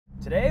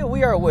Today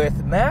we are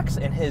with Max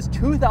and his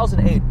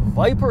 2008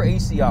 Viper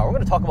ACR. We're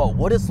going to talk about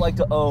what it's like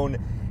to own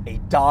a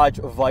Dodge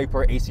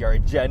Viper ACR, a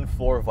Gen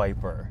 4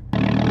 Viper.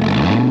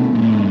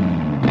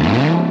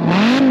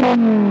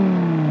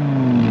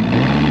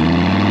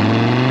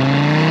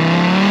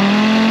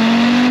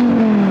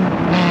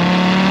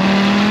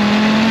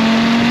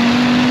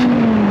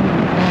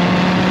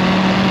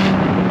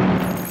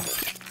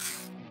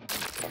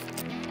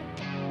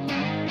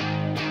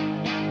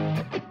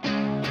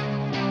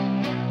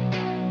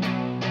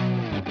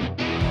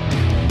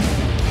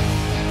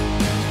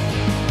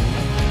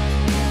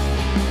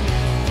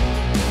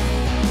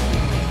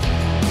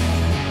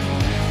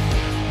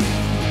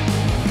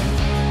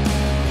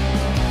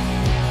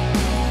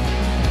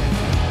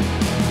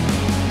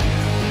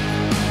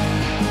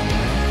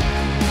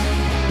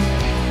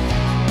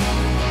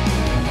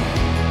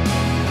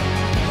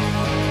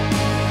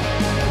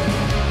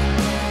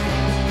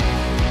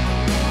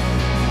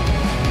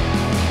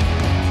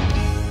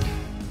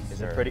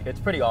 It's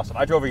pretty awesome.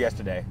 I drove it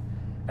yesterday,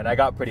 and I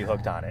got pretty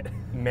hooked on it.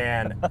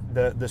 Man,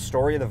 the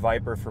story of the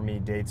Viper for me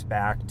dates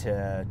back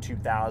to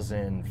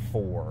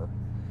 2004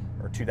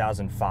 or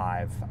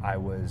 2005. I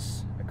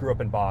grew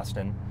up in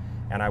Boston,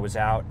 and I was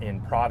out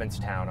in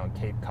Provincetown on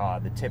Cape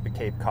Cod, the tip of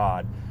Cape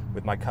Cod,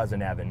 with my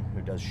cousin Evan,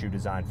 who does shoe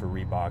design for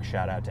Reebok.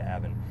 Shout out to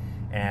Evan.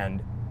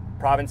 And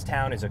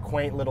Provincetown is a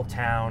quaint little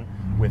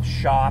town with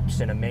shops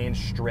and a main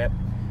strip.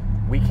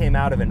 We came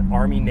out of an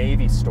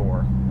Army-Navy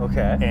store,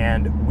 Okay.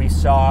 and we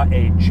saw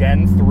a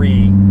Gen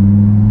 3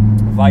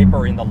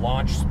 Viper in the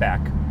launch spec,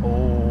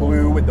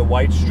 blue with the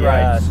white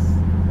stripes. Yes.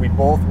 We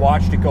both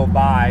watched it go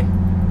by.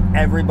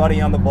 Everybody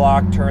on the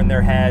block turned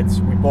their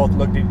heads. We both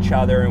looked at each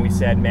other and we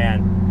said,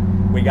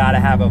 man, we got to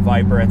have a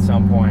Viper at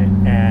some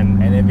point.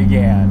 And it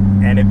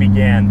began. And it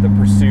began, the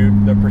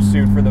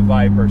pursuit for the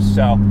Viper.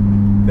 So,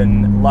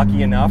 been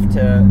lucky enough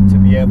to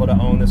be able to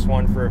own this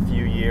one for a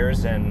few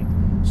years, and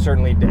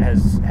certainly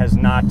has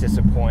not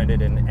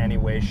disappointed in any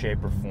way,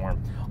 shape, or form.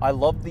 I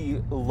love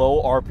the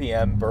low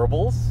RPM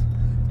burbles,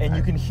 and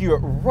you can hear it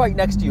right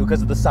next to you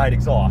because of the side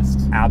exhaust.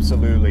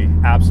 Absolutely,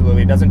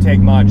 absolutely. It doesn't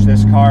take much.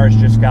 This car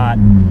has just got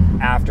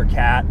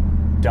after-cat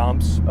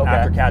dumps,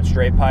 after-cat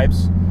straight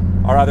pipes.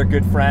 Our other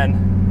good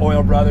friend,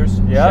 Oil Brothers,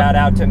 shout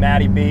out to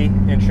Matty B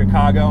in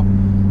Chicago,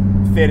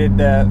 fitted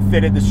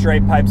the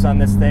straight pipes on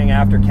this thing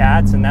after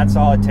cats, and that's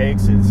all it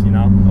takes is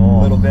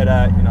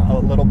a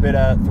little bit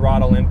of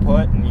throttle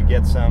input, and you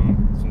get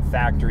some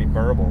factory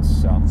burbles.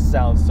 So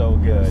Sounds so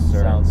good. Yes,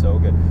 sir. Sounds so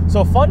good.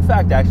 So fun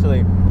fact,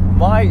 actually,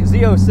 my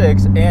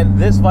Z06 and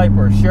this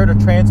Viper shared a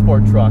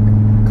transport truck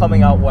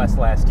coming out west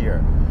last year.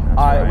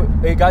 Right.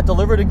 It got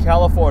delivered in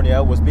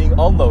California, was being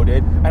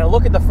unloaded, and I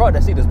look at the front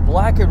and I see this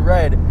black and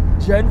red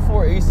Gen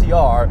 4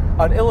 ACR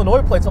on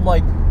Illinois plates. I'm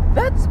like,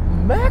 that's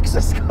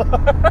Max's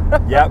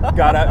car. Yep,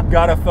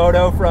 got a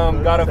photo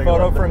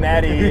from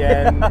Eddie,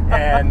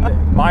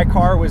 and my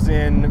car was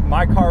in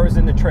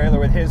the trailer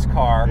with his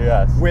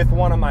car, with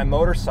one of my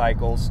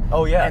motorcycles.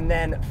 Oh yeah. And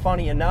then,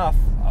 funny enough,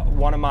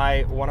 one of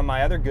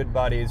my other good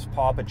buddies,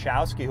 Paul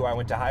Pachowski, who I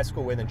went to high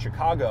school with in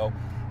Chicago,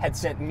 had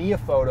sent me a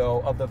photo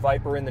of the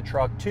Viper in the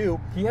truck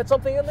too. He had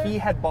something in there? He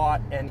had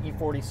bought an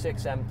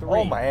E46 M3,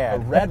 oh,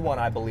 man. a red one,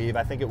 I believe.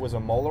 I think it was a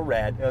Mola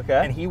red.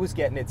 Okay. And he was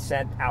getting it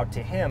sent out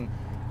to him.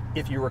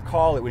 If you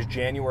recall, it was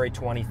January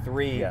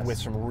 23 with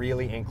some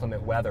really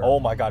inclement weather. Oh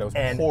my God, it was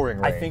pouring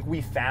rain. I think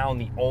we found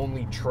the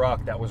only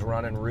truck that was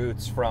running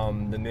routes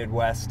from the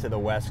Midwest to the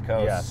West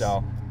Coast. Yes.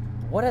 So,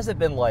 what has it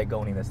been like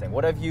owning this thing?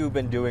 What have you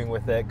been doing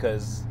with it?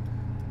 Because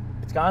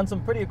it's gotten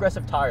some pretty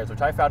aggressive tires,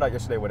 which I found out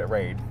yesterday when it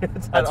rained.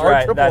 That's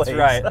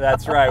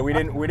right. We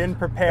didn't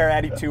prepare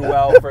Eddie too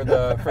well for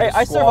the Hey, the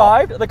I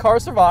survived. The car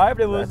survived.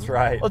 It was. That's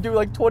right. I'll do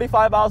like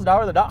 25 miles an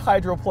hour. They're not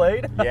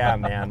hydroplaned. Yeah,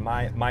 man.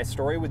 My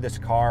story with this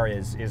car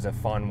is a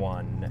fun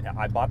one.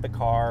 I bought the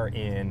car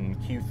in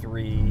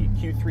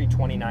Q3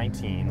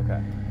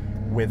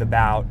 2019 with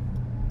about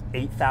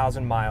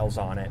 8,000 miles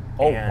on it.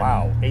 Oh,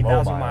 wow.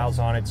 8,000 miles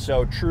on it.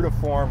 So true to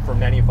form for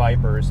many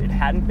Vipers. It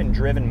hadn't been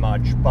driven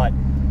much, but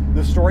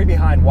the story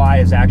behind why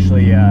is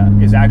actually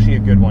a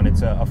good one.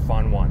 It's a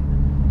fun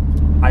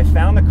one. I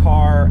found the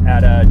car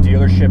at a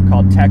dealership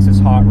called Texas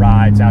Hot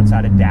Rides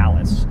outside of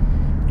Dallas,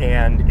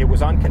 and it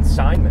was on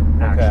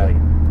consignment, actually,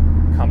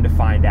 come to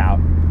find out,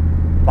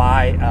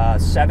 by a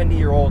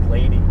 70-year-old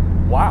lady.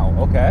 Wow,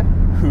 okay.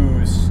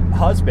 Whose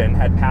husband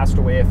had passed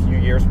away a few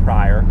years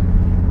prior,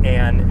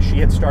 and she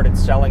had started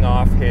selling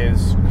off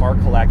his car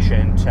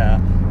collection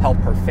to help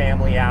her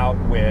family out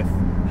with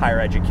higher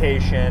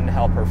education,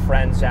 help her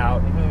friends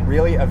out.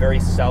 Really a very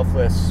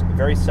selfless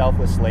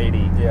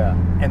lady. Yeah.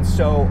 And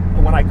so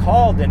when I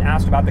called and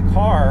asked about the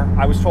car,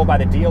 I was told by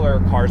the dealer,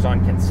 car's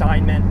on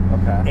consignment,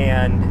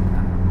 and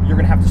you're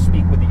gonna have to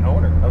speak with the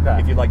owner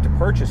if you'd like to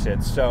purchase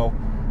it. So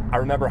I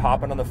remember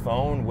hopping on the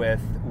phone with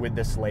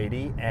this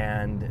lady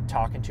and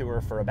talking to her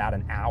for about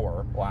an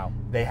hour. Wow.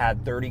 They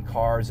had 30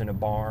 cars in a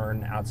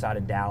barn outside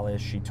of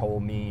Dallas. She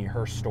told me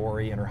her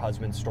story and her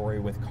husband's story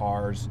with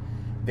cars.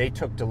 They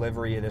took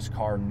delivery of this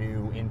car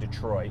new in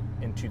Detroit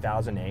in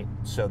 2008,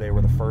 so they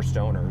were the first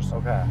owners.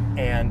 Okay.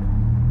 And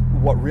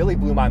what really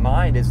blew my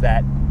mind is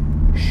that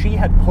she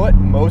had put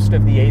most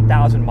of the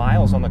 8,000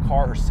 miles on the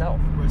car herself.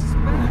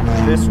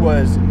 This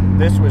was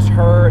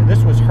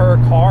her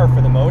car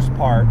for the most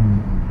part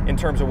in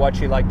terms of what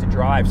she liked to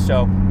drive.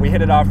 So we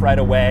hit it off right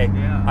away.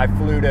 Yeah. I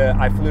flew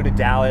to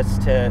Dallas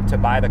to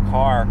buy the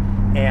car,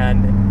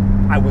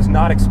 and I was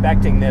not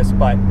expecting this,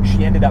 but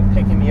she ended up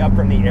picking me up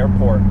from the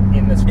airport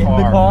in this car.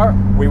 In the car?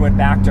 We went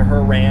back to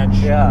her ranch.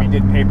 Yeah. We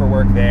did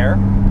paperwork there,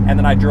 and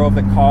then I drove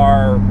the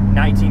car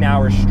 19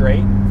 hours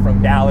straight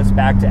from Dallas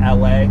back to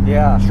LA.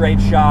 Yeah. Straight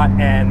shot,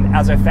 and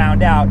as I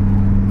found out,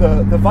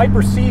 the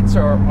Viper seats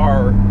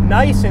are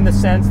nice in the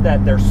sense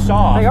that they're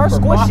soft. They are for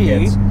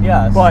squishy, pockets,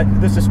 yes. but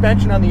the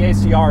suspension on the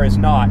ACR is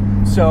not.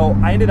 So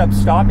I ended up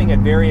stopping at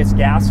various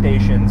gas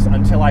stations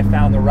until I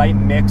found the right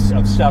mix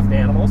of stuffed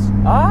animals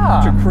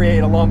to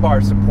create a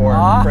lumbar support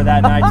for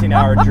that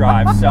 19-hour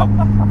drive. So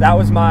that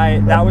was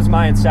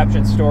my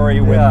inception story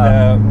with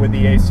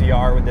the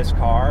ACR with this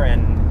car,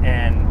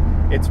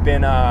 and it's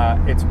been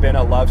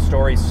a love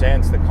story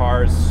since. The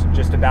car's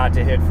just about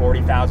to hit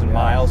 40,000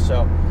 miles,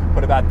 so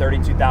put about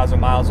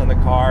 32,000 miles on the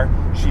car.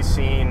 She's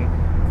seen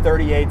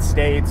 38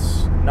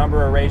 states,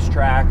 number of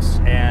racetracks,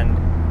 and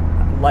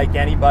like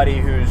anybody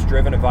who's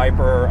driven a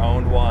Viper or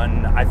owned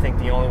one, I think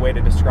the only way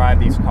to describe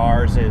these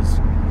cars is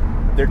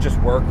they're just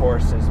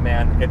workhorses,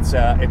 man. It's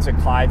a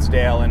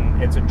Clydesdale,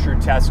 and it's a true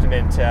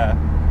testament to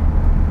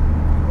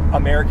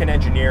American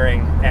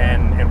engineering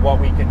and what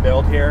we can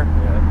build here.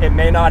 Yeah. It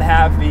may not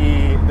have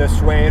the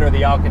Suede or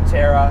the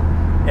Alcantara.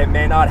 It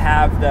may not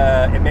have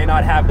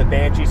the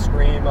Banshee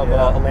scream of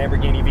a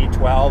Lamborghini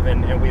V12,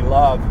 and we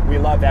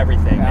love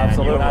everything.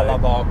 Absolutely. Man. You and I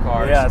love all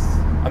cars. Yes.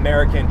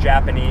 American,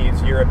 Japanese,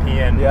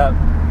 European. Yep.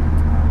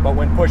 But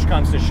when push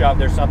comes to shove,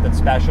 there's something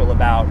special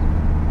about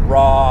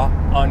raw,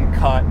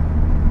 uncut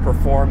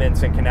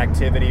performance and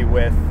connectivity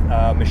with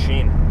a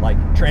machine. Like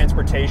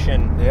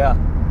transportation. Yeah.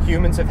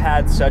 Humans have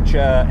had such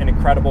an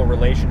incredible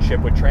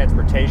relationship with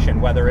transportation,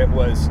 whether it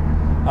was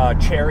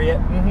chariot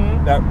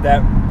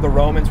that the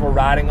Romans were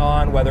riding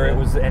on, whether it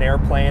was an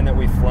airplane that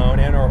we've flown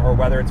in, or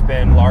whether it's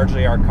been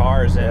largely our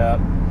cars.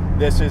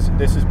 And this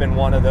has been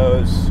one of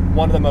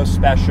the most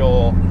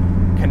special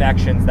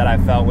connections that I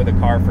felt with a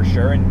car for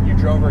sure. And you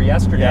drove her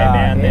yesterday,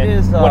 man.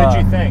 What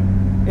did you think?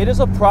 It is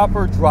a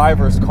proper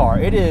driver's car.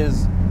 It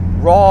is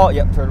raw.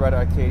 Yep, turn right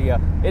on Arcadia.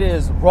 It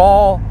is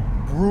raw,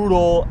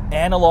 brutal,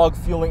 analog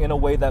feeling in a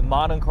way that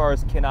modern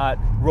cars cannot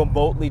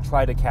remotely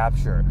try to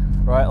capture.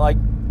 Right, like.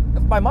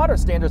 By modern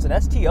standards,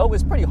 an STO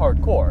is pretty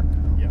hardcore,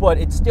 but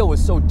it still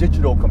is so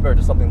digital compared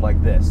to something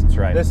like this. That's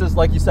right. This is,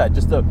 like you said,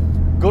 just a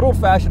good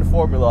old-fashioned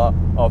formula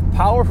of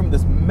power from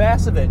this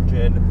massive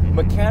engine,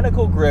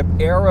 mechanical grip,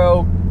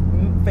 aero,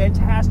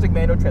 fantastic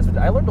manual transmission.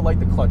 I learned to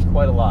like the clutch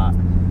quite a lot,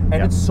 and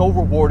it's so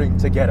rewarding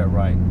to get it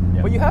right.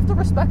 But you have to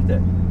respect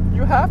it.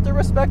 You have to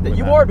respect it.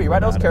 You warned me,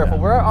 right? I was careful.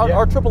 We're on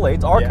our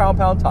 888s, our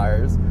compound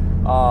tires,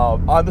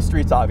 on the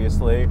streets,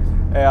 obviously,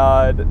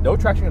 and no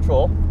traction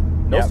control.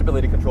 No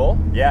stability control.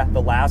 Yeah,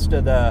 the last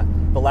of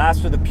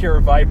the pure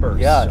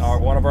Vipers. Yes.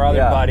 One of our other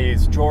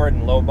buddies,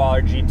 Jordan, Low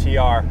Baller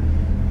GTR,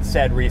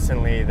 said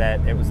recently that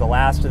it was the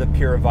last of the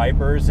pure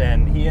Vipers,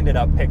 and he ended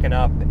up picking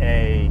up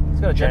a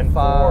Gen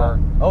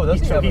 4. Oh,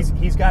 does he?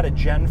 He's got a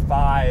Gen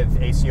 5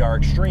 ACR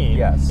Extreme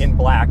in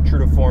black, true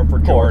to form for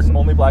Jordan.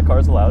 Only black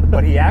cars allowed.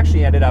 But he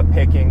actually ended up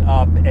picking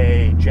up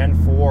a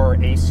Gen 4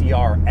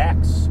 ACR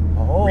X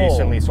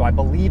recently, so I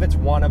believe it's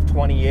one of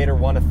 28 or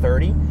one of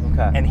 30.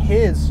 Okay. And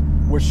his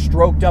was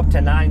stroked up to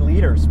 9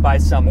 liters by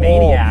some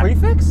maniac.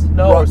 Prefix?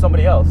 No, or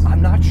somebody else.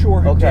 I'm not sure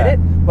who did it,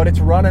 but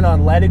it's running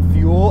on leaded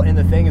fuel, and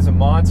the thing is a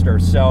monster.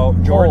 So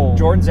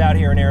Jordan's out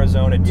here in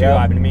Arizona too.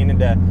 I've been meaning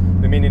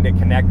to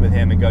connect with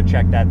him and go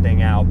check that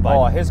thing out.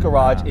 But his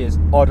garage is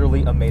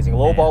utterly amazing.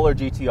 Low Baller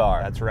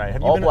GTR. That's right.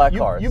 Have all black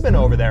cars. You've been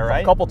over there,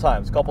 right? A couple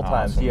times.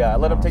 Yeah, I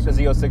let him take the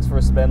Z06 for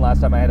a spin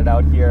last time I had it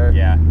out here.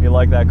 Yeah, he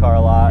liked that car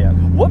a lot. Yeah.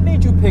 What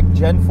made you pick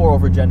Gen 4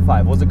 over Gen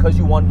 5? Was it because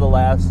you wanted the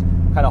last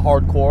kind of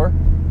hardcore?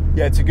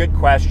 Yeah, it's a good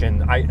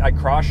question. I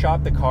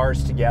cross-shopped the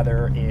cars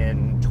together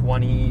in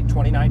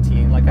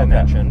 2019, like I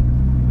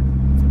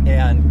mentioned,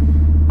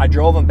 and I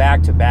drove them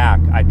back to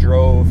back. I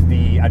drove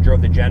the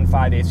Gen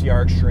 5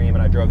 ACR Extreme,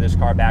 and I drove this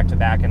car back to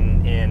back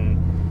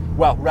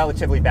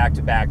relatively back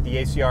to back. The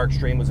ACR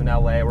Extreme was in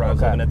LA where I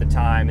was living at the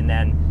time, and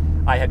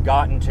then I'd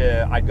gotten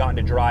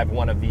to drive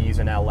one of these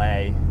in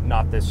LA,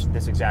 not this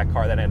exact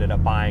car that I ended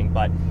up buying,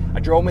 but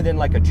I drove them within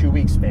like a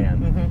 2-week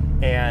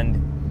span,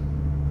 and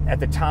at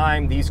the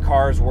time, these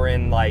cars were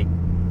in like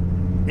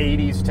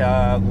 80s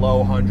to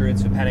low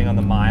hundreds, depending on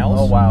the miles.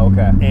 Oh wow,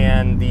 okay.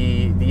 And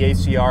the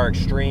ACR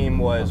Extreme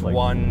was like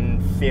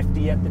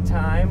 150 at the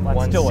time,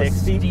 160. Still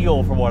a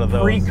steal from one of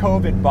those.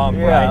 Pre-COVID bump,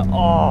 right?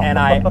 Oh. And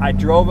I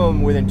drove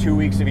them within 2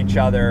 weeks of each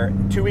other,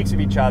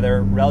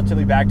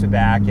 relatively back to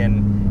back,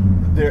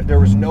 and there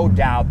was no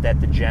doubt that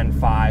the Gen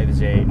 5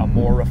 is a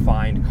more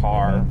refined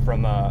car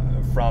from a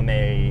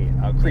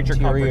creature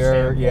comfort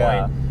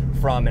standpoint.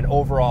 from an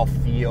overall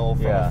feel,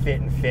 from a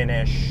fit and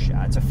finish.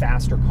 It's a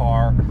faster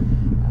car,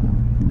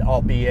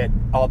 albeit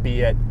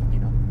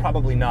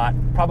probably not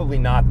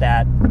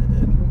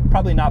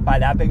by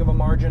that big of a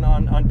margin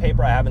on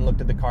paper. I haven't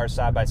looked at the cars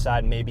side by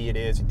side. Maybe it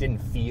is. It didn't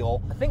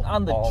feel. I think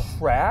on the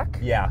track,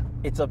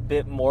 it's a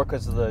bit more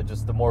because of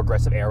the more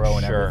aggressive aero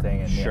and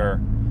everything.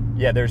 And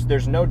Yeah,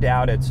 there's no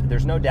doubt it's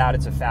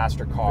a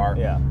faster car.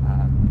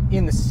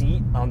 In the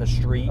seat on the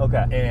street,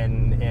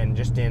 and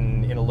just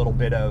in a little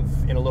bit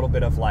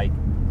of like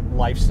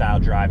lifestyle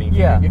driving,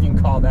 if you can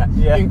call that,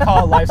 you can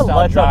call it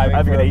lifestyle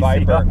driving for a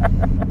Viper.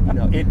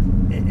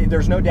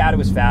 There's no doubt it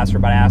was faster,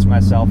 but I asked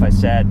myself, I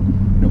said,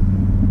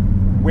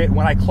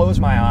 when I close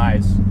my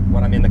eyes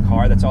when I'm in the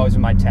car, that's always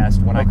in my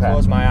test. When I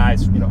close my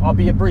eyes,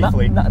 albeit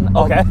briefly,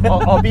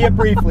 albeit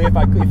briefly,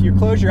 if you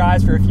close your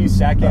eyes for a few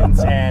seconds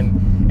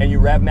and you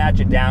rev match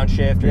a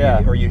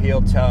downshift, or you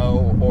heel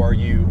toe, or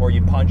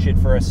you punch it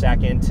for a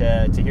second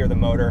to hear the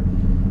motor,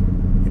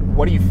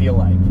 what do you feel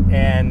like?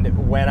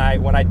 And when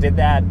I did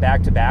that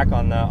back to back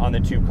on the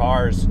two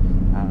cars,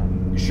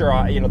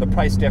 the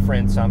price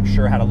difference I'm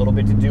sure had a little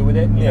bit to do with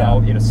it.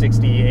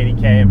 60,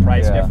 80K in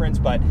price difference,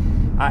 but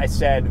I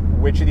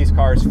said, which of these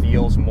cars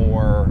feels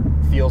more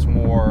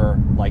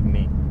like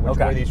me? Which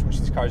of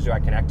these cars do I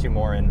connect to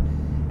more?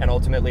 And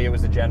ultimately, it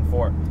was the Gen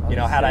 4.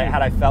 Had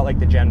I felt like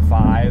the Gen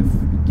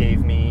 5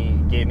 gave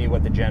me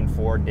what the Gen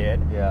 4 did,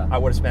 I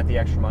would have spent the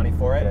extra money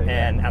for it.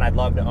 And I'd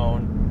love to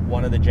own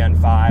one of the Gen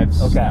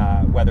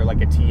 5s, whether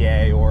like a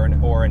TA or an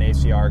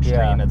ACR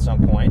Extreme at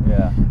some point.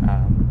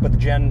 But the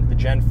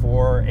Gen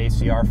 4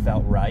 ACR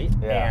felt right,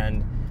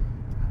 and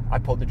I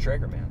pulled the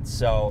trigger, man.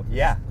 So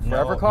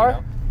forever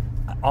car.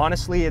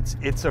 Honestly, it's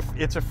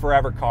a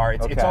forever car.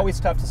 It's always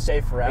tough to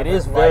say forever. It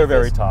is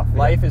very tough.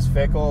 Life is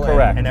fickle,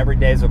 and every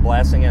day is a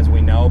blessing, as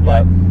we know.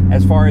 But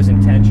as far as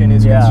intention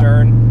is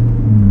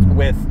concerned,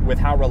 with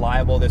how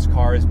reliable this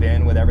car has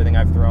been, with everything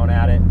I've thrown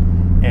at it,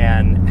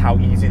 and how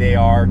easy they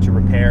are to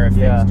repair if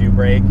things do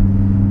break,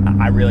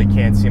 I really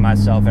can't see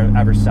myself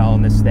ever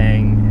selling this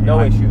thing.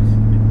 No issues.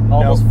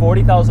 Almost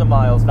 40,000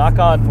 miles. Knock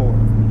on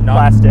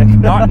plastic.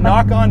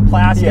 Knock on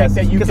plastic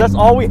because that's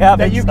all we have.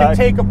 That you can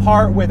take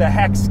apart with a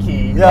hex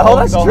key.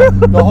 That's true.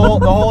 The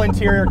whole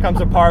interior comes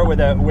apart with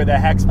a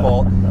hex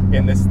bolt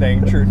in this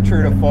thing. True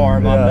to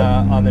form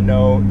on the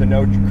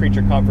no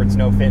creature comforts,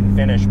 no fit and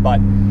finish,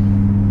 but.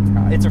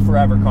 It's a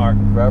forever car.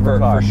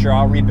 For sure.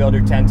 I'll rebuild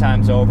her 10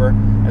 times over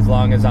as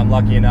long as I'm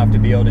lucky enough to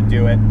be able to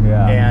do it.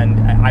 And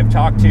I've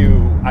talked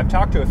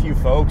to a few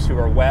folks who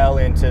are well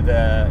into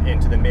the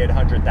mid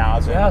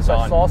 100,000s so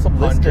I saw some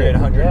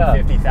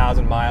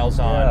 150,000 miles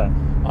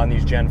on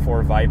these Gen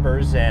 4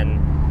 Vipers,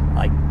 and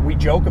like we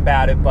joke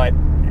about it, but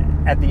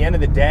at the end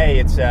of the day,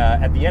 it's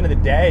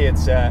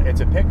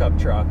a pickup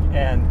truck,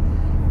 and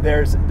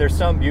there's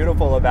something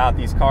beautiful about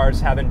these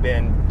cars having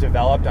been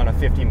developed on a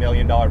 $50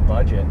 million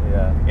budget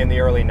in the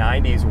early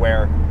 90s,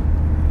 where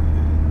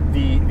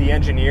the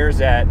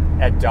engineers at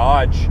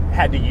Dodge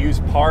had to use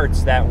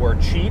parts that were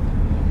cheap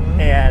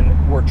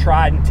and were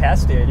tried and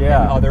tested in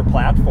other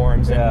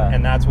platforms,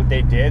 and that's what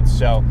they did.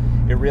 So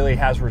it really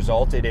has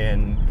resulted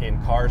in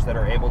cars that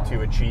are able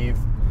to achieve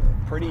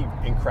pretty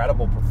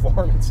incredible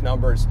performance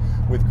numbers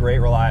with great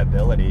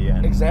reliability.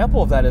 And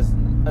example of that is,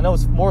 I know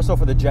it's more so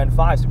for the Gen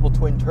 5s, people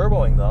twin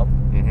turboing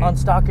them on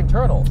stock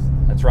internals.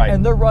 That's right.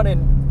 And they're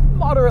running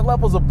moderate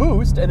levels of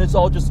boost, and it's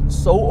all just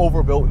so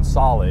overbuilt and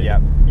solid.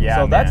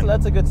 So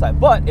that's a good sign.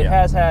 But it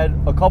has had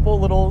a couple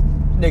little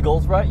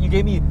niggles, right? You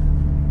gave me,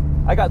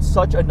 I got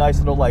such a nice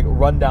little like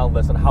rundown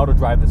list on how to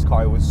drive this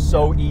car. It was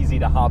so easy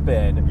to hop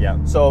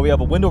in. So we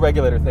have a window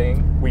regulator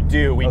thing. We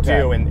do.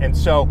 And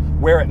so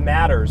where it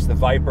matters, the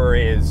Viper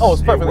is. Oh,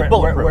 it's perfectly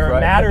bulletproof. Where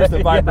it matters, the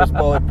Viper's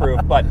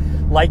bulletproof. But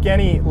like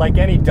any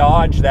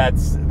Dodge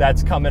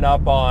that's coming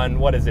up on,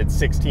 what is it,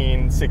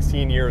 16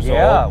 years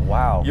old.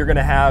 Wow. You're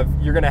gonna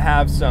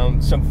have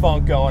some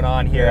funk going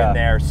on here and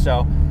there.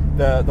 So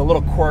the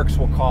little quirks,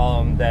 we'll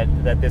call them,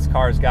 that this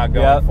car's got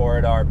going for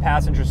it are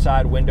passenger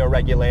side window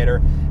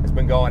regulator. Has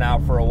been going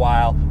out for a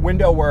while.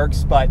 Window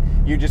works, but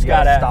you just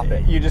gotta stop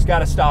it. You just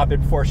gotta stop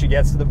it before she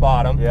gets to the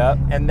bottom.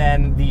 And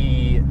then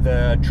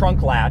the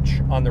trunk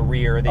latch on the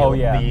rear,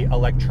 the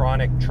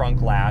electronic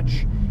trunk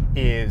latch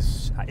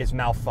is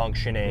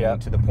malfunctioning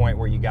to the point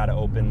where you gotta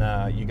open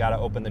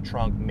the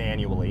trunk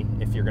manually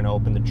if you're gonna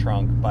open the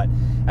trunk. But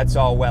that's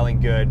all well and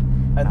good.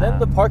 And then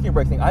the parking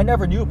brake thing, I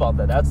never knew about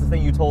that. That's the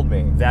thing you told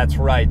me. That's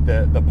right.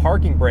 The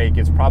parking brake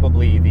is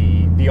probably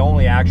the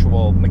only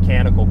actual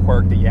mechanical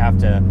quirk that you have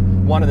to,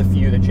 one of the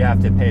few that you have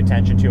to pay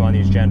attention to on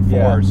these Gen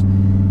 4s.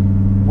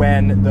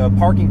 When the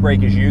parking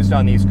brake is used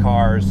on these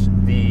cars,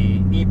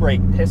 the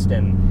e-brake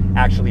piston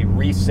actually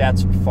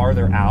resets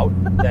farther out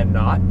than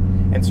not.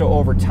 And so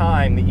over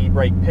time, the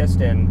e-brake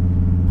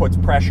piston puts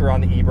pressure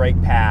on the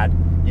e-brake pad.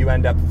 You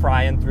end up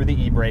frying through the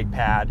e-brake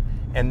pad,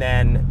 and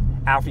then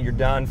after you're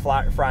done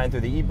frying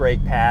through the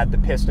e-brake pad, the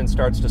piston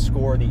starts to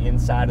score the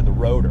inside of the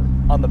rotor.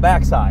 On the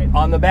backside?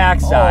 On the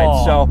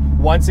backside. So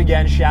once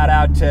again, shout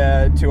out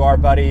to our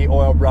buddy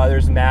Oil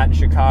Brothers, Matt in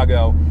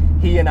Chicago.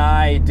 he and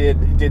I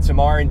did some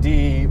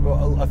R&D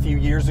a few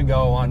years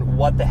ago on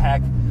what the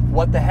heck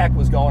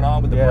was going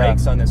on with the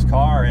brakes on this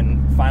car,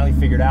 and finally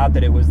figured out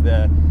that it was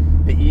the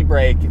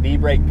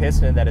e-brake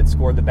piston that had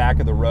scored the back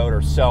of the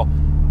rotor. So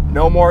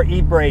no more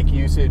e-brake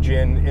usage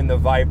in the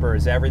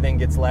Vipers. Everything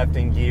gets left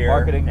in gear.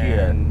 Park it in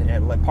gear.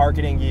 And park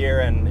it in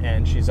gear,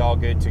 and she's all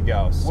good to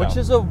go. So. Which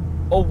is a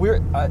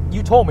weird,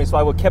 you told me, so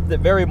I would kept it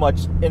very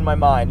much in my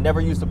mind,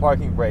 never used a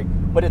parking brake.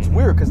 But it's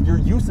weird because you're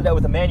used to that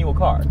with a manual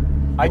car.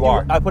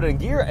 I put it in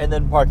gear and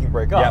then parking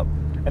brake up.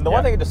 And the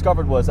one thing I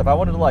discovered was if I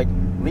wanted to like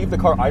leave the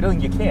car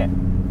idling, you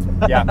can't.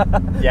 Yeah,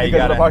 you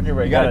got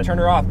to turn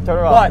her off.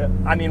 But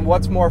I mean,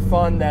 what's more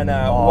fun than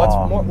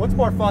what's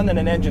more fun than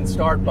an engine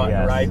start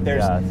button, right?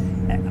 There's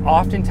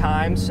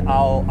oftentimes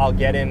I'll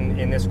get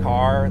in this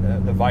car,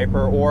 the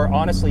Viper, or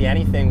honestly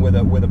anything with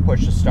a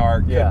push to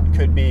start.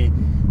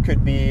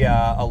 Could be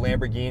a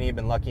Lamborghini.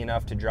 Been lucky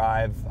enough to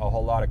drive a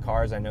whole lot of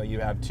cars. I know you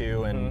have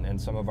too,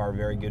 and some of our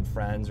very good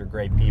friends are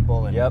great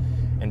people,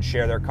 and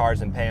share their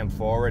cars and pay them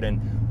forward. And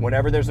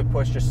whenever there's a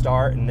push to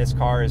start, and this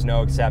car is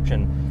no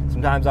exception,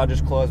 sometimes I'll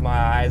just close my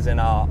eyes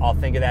and I'll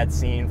think of that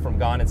scene from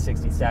Gone in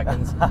 60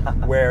 Seconds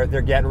where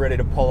they're getting ready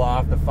to pull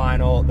off the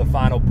final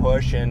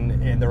push,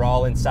 and they're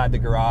all inside the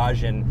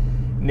garage,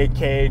 and Nick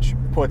Cage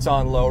puts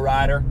on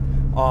Lowrider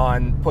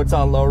on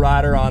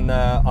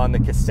the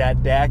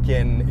cassette deck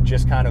and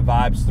just kind of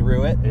vibes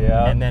through it,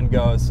 and then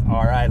goes,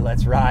 all right,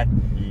 let's ride.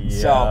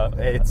 So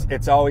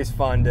it's always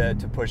fun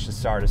to push the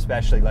start,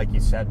 especially like you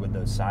said with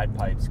those side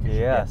pipes, because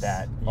you get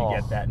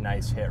that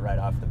nice hit right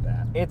off the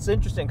bat. It's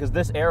interesting because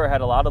this era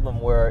had a lot of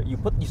them where you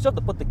still have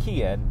to put the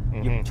key in,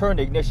 you turn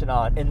the ignition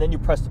on, and then you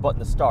press the button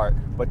to start.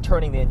 But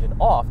turning the engine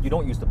off, you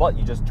don't use the button,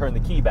 you just turn the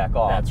key back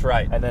off. That's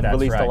right. And then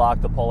release the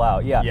lock to pull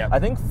out. I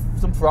think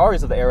some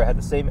Ferraris of the era had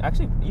the same,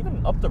 actually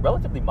even up to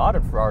relatively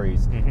modern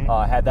Ferraris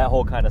had that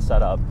whole kind of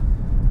setup.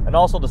 And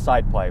also the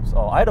side pipes.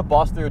 I had a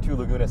Boss 302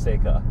 Laguna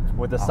Seca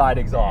with the side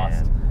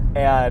exhaust.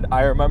 And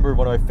I remember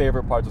one of my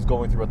favorite parts was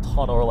going through a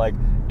tunnel, or like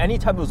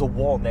anytime there was a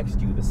wall next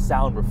to you, the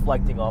sound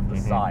reflecting off the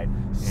side.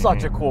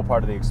 Such a cool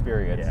part of the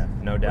experience. Yeah,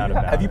 no doubt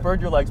about it. Have you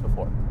burned your legs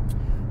before?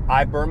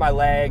 I burned my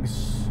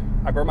legs.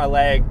 I burned my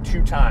leg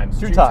 2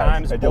 times. Two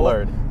times. And you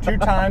learned. 2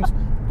 times.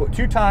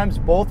 2 times,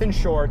 both in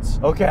shorts.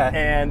 Okay.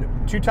 And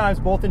 2 times,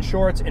 both in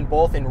shorts, and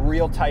both in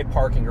real tight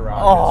parking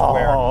garages.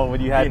 Where,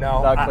 when you had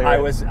not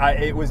clearance.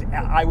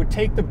 I would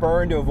take the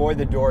burn to avoid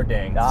the door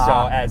ding.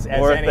 So as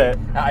worth it.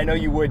 I know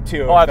you would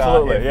too.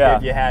 Absolutely.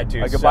 If you had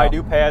to. I could buy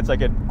new pants. I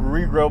could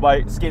regrow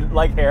my skin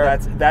like hair.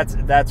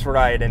 That's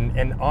right.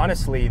 And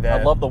honestly,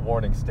 I love the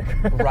warning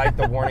sticker. Right,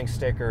 the warning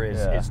sticker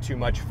is too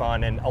much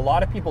fun. And a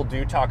lot of people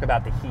do talk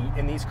about the heat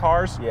in these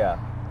cars.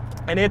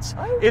 And it's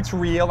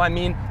real. I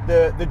mean,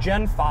 the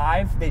Gen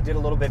 5, they did a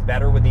little bit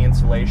better with the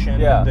insulation.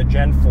 The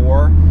Gen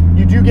 4,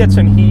 you do get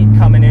some heat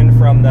coming in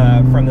from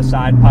the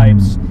side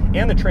pipes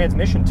and the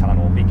transmission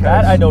tunnel, because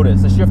that I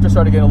noticed. The shifter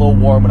started getting a little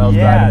warm when I was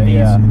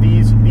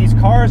driving. These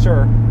cars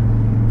are,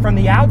 from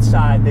the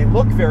outside, they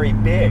look very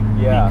big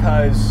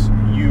because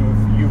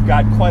you've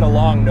got quite a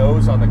long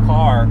nose on the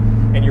car,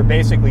 and you're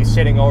basically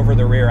sitting over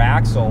the rear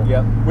axle,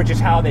 which is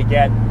how they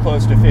get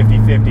close to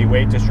 50-50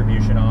 weight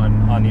distribution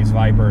on these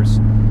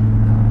Vipers.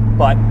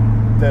 But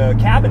the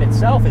cabin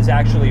itself is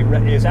actually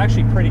pretty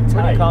tight,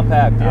 pretty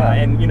compact,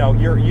 and you know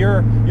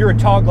you're a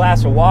tall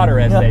glass of water,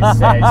 as they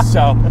say.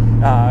 So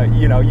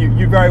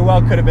you very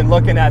well could have been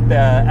looking at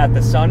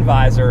the sun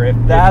visor.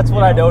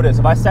 I noticed.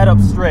 If I sat up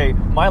straight,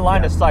 my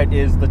line of sight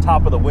is the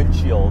top of the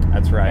windshield.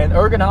 That's right. And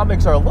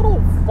ergonomics are a little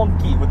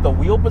funky with the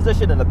wheel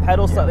position and the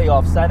pedal slightly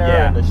off center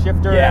and the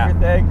shifter and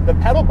everything. The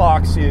pedal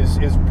box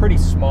is pretty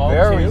small.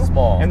 Very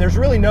small. And there's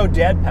really no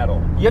dead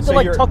pedal. You have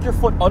to tuck your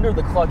foot under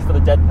the clutch for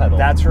the dead pedal.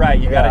 That's right.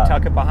 You got to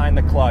tuck it behind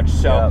the clutch.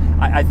 So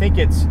I think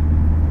it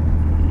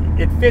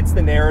fits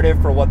the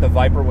narrative for what the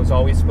Viper was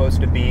always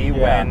supposed to be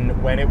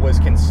when it was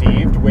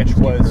conceived, which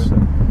was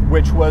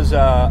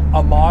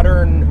a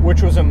modern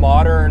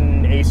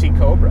AC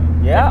Cobra.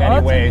 In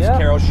many ways.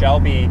 Carroll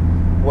Shelby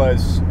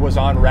was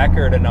on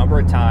record a number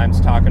of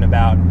times talking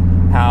about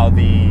how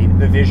the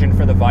vision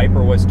for the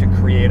Viper was to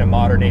create a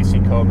modern AC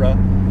Cobra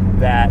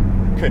that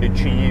could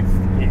achieve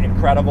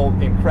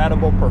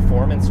incredible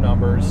performance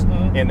numbers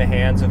in the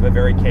hands of a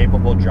very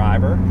capable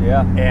driver.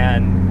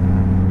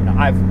 And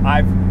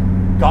I've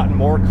gotten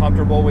more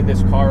comfortable with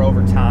this car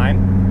over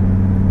time.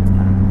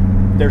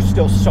 There's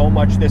still so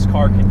much this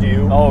car can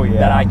do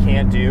that I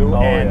can't do.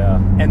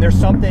 And there's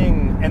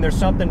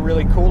something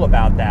really cool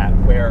about that,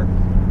 where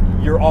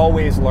you're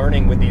always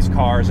learning with these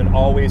cars and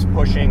always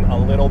pushing a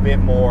little bit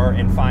more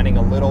and finding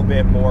a little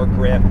bit more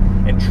grip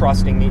and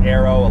trusting the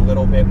aero a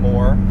little bit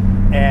more.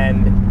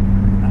 And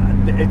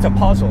it's a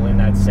puzzle in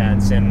that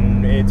sense,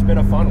 and it's been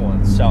a fun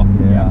one. So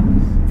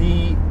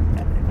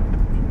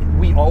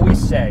we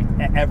always say,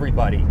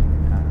 everybody,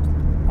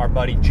 our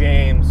buddy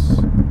James,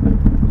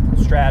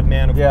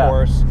 Stradman, of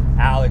course,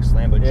 Alex,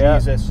 Lambo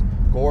Jesus,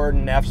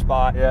 Gordon,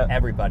 F-Spot,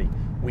 everybody.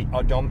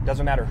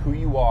 Doesn't matter who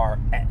you are,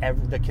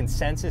 the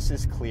consensus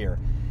is clear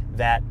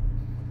that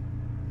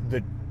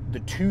the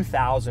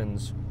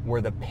 2000s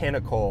were the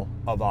pinnacle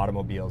of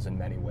automobiles in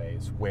many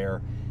ways,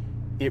 where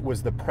it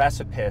was the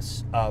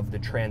precipice of the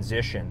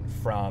transition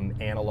from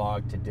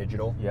analog to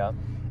digital. Yeah.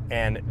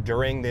 And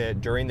during the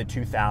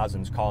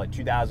 2000s, call it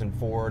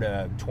 2004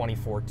 to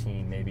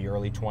 2014, maybe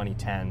early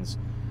 2010s,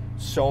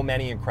 so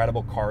many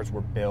incredible cars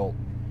were built,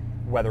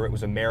 whether it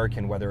was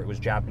American, whether it was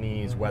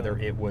Japanese, whether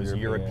it was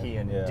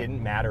European, yeah. It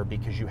didn't matter,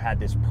 because you had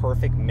this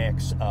perfect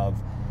mix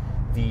of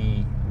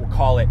we'll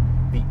call it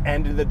the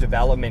end of the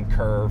development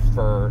curve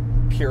for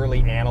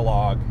purely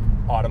analog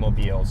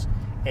automobiles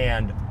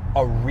and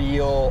a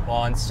real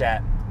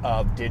onset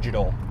of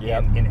digital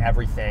in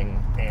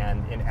everything,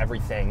 and in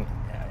everything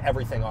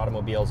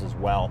automobiles as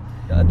well.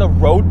 The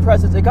road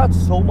presence, it got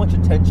so much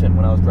attention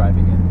when I was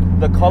driving it.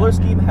 The color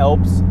scheme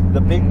helps,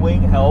 the big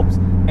wing helps,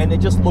 and it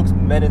just looks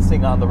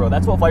menacing on the road.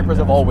 That's what Vipers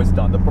have always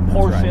done. The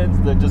proportions,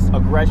 the just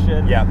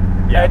aggression. Yeah.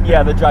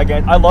 And the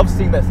gigantic. I love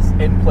seeing the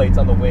end plates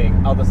on the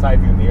wing, on the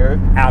side view mirror.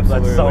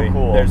 Absolutely. That's so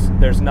cool.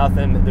 There's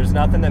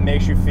nothing that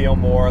makes you feel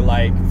more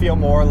like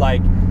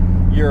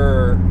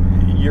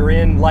you're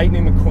in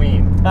Lightning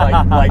McQueen,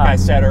 like I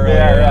said earlier.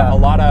 Yeah. A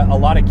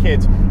lot of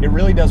kids. It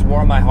really does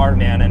warm my heart,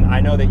 man. And I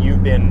know that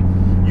you've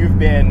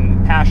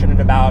been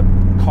passionate about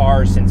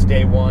cars since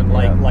day one,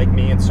 like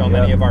me and so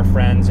many of our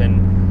friends,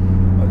 and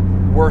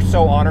we're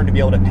so honored to be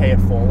able to pay it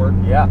forward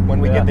when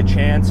we get the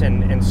chance.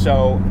 And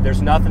so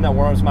there's nothing that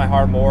warms my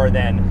heart more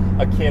than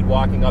a kid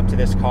walking up to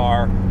this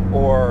car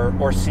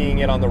or seeing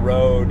it on the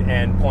road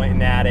and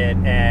pointing at it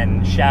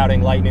and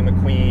shouting Lightning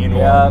McQueen,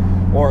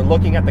 or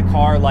looking at the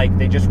car like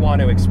they just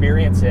want to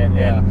experience it,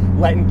 and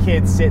letting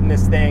kids sit in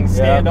this thing,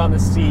 stand on the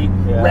seat,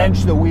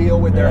 wrench the wheel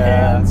with their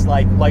hands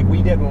like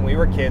we did when we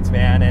were kids,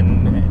 man,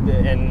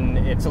 and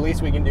it's the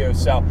least we can do.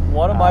 So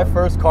one of my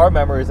first car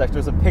memories,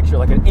 actually, there's a picture,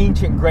 like an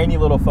ancient grainy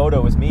little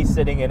photo, was me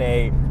sitting in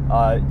a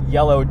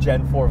yellow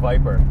Gen 4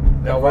 Viper.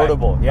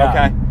 Convertible.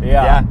 Okay.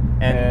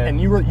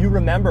 And you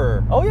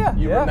remember. Oh yeah.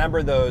 You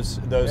remember those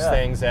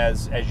things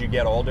as you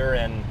get older,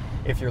 and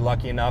if you're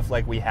lucky enough,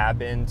 like we have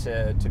been,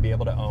 to be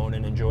able to own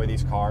and enjoy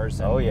these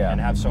cars, and,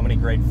 and have so many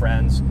great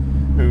friends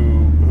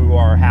who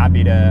are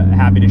happy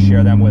to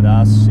share them with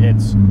us.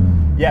 It's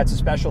a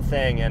special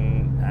thing,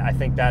 and I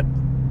think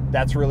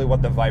that's really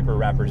what the Viper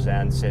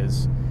represents.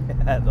 Is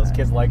those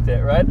kids liked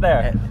it right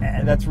there.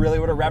 And that's really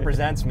what it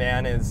represents,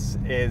 man. Is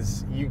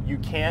you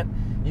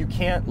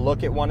can't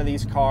look at one of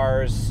these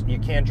cars, you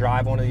can't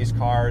drive one of these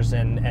cars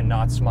and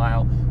not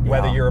smile,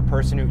 whether you're a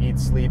person who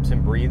eats, sleeps,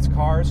 and breathes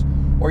cars,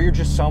 or you're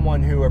just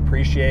someone who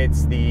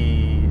appreciates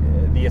the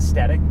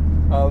aesthetic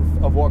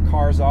of what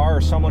cars are,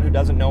 or someone who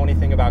doesn't know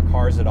anything about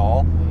cars at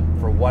all.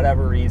 For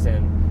whatever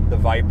reason, the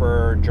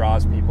Viper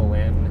draws people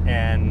in,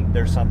 and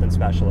there's something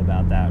special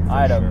about that.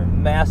 I had a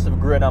massive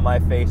grin on my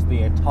face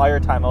the entire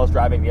time I was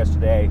driving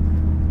yesterday.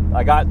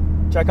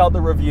 Check out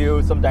the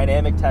review, some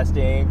dynamic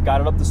testing,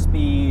 got it up to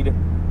speed,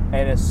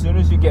 and as soon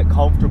as you get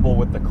comfortable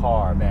with the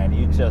car, man,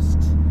 it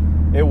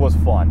was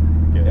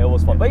fun. It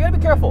was fun. But you gotta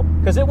be careful,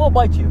 because it will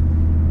bite you.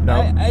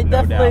 I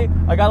definitely,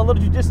 I got a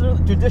little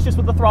judicious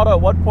with the throttle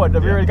at one point. The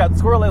rear got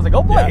squirrely. I was like,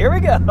 oh boy, here we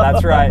go.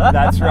 That's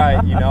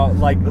right. You know,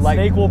 the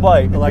snake will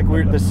bite.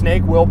 The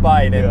snake will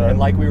bite, and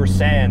like we were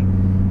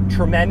saying,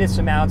 tremendous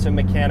amounts of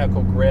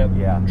mechanical grip,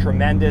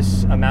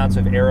 tremendous amounts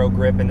of aero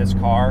grip in this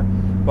car.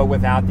 But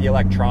without the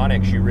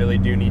electronics, you really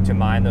do need to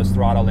mind those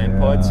throttle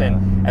inputs.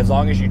 And as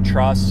long as you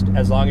trust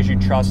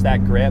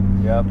that grip,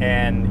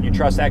 and you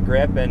trust that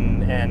grip,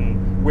 and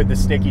with the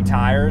sticky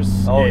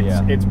tires,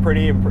 it's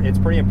pretty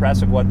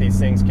impressive what these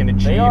things can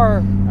achieve. They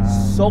are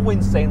so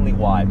insanely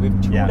wide. We have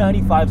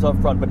 295s up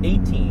front, but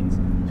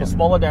 18s, so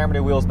smaller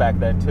diameter wheels back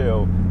then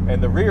too.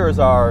 And the rears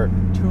are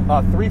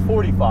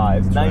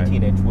 345s,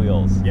 19-inch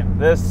wheels.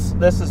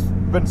 This has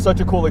been such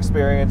a cool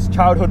experience.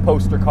 Childhood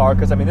poster car,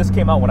 because I mean, this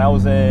came out when I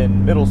was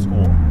in middle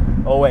school,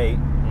 08.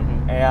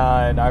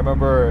 And I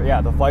remember,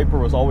 the Viper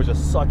was always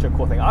just such a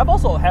cool thing. I've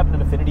also had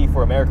an affinity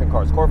for American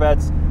cars,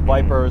 Corvettes,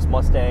 Vipers,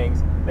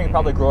 Mustangs. I think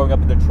probably growing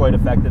up in Detroit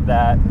affected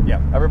that.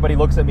 Everybody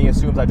looks at me,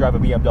 assumes I drive a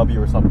BMW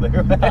or something.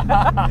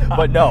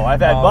 But no,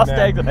 I've had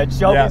Mustangs, I've had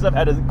Shelby's, I've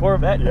had a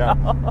Corvette.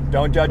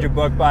 Don't judge a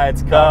book by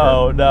its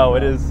cover. No,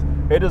 it is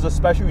a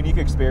special, unique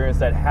experience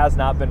that has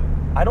not been,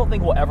 I don't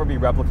think will ever be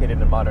replicated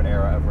in a modern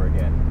era ever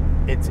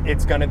again.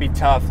 It's going to be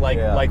tough,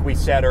 like we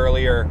said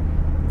earlier.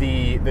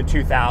 The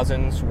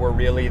 2000s were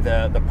really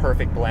the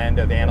perfect blend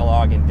of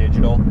analog and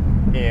digital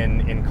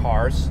in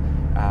cars,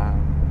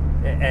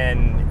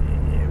 and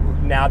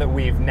now that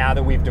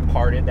we've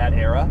departed that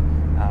era,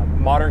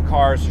 modern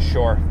cars,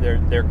 sure,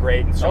 they're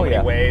great in so many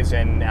ways,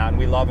 and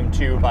we love them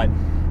too. But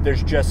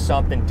there's just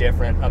something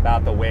different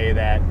about the way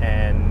that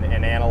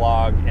an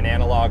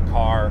analog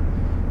car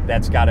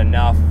that's got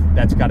enough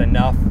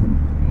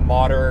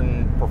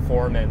modern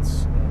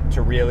performance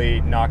to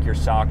really knock your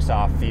socks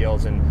off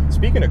feels. And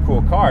speaking of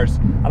cool cars,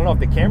 I don't know if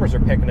the cameras are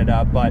picking it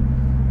up, but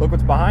look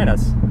what's behind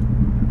us.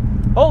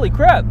 Holy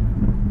crap!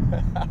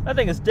 That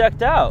thing is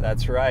decked out.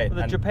 That's right.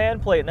 With a Japan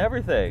plate and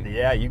everything.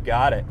 Yeah, you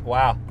got it.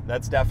 Wow,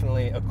 that's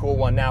definitely a cool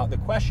one. Now, the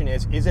question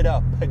is it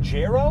a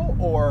Pajero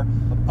or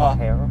a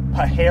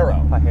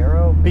Pajero?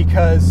 Pajero?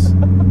 Because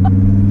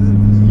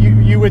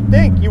you would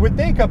think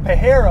a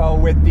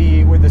Pajero with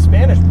the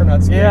Spanish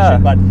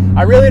pronunciation, but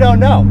I really don't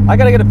know. I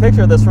gotta get a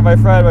picture of this for my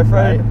friend. My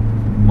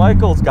friend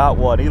Michael's got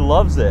one. He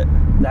loves it.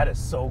 That is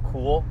so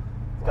cool.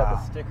 It's got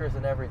the stickers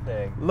and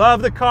everything.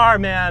 Love the car,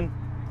 man.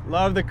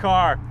 Love the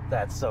car.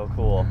 That's so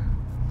cool.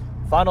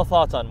 Final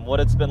thoughts on what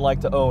it's been like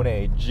to own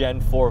a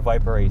Gen 4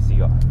 Viper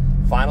ACR.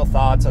 Final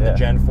thoughts on the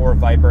Gen 4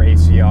 Viper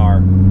ACR.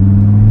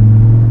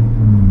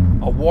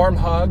 A warm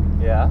hug.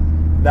 Yeah.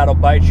 That'll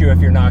bite you if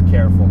you're not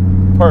careful.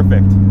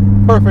 Perfect.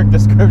 Perfect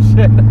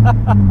description. All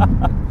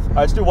right,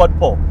 let's do one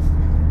pull.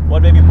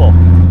 One baby pull.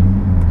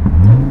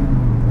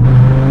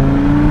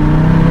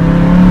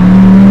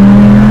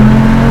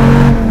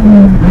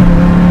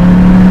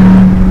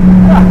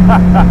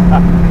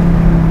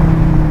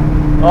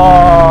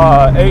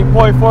 Oh,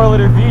 8.4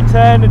 liter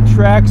V10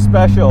 track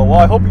special. Well,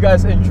 I hope you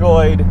guys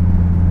enjoyed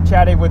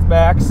chatting with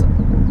Max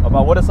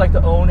about what it's like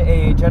to own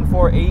a Gen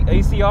 4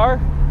 ACR.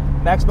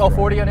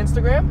 MaxBell40 on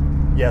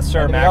Instagram. Yes,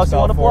 sir.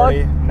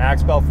 MaxBell40.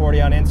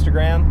 MaxBell40 on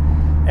Instagram.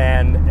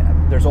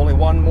 And there's only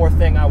one more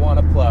thing I want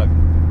to plug.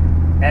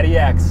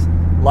 EddieX.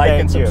 Like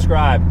and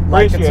subscribe.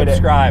 Like and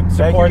subscribe.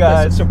 Support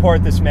this.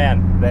 Support this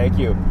man. Thank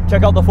you.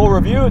 Check out the full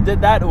review. Did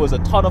that. It was a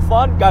ton of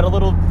fun. Got a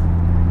little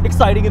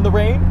exciting in the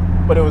rain,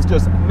 but it was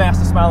just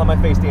massive smile on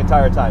my face the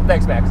entire time.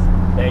 Thanks, Max.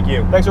 Thank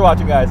you. Thanks for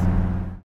watching, guys.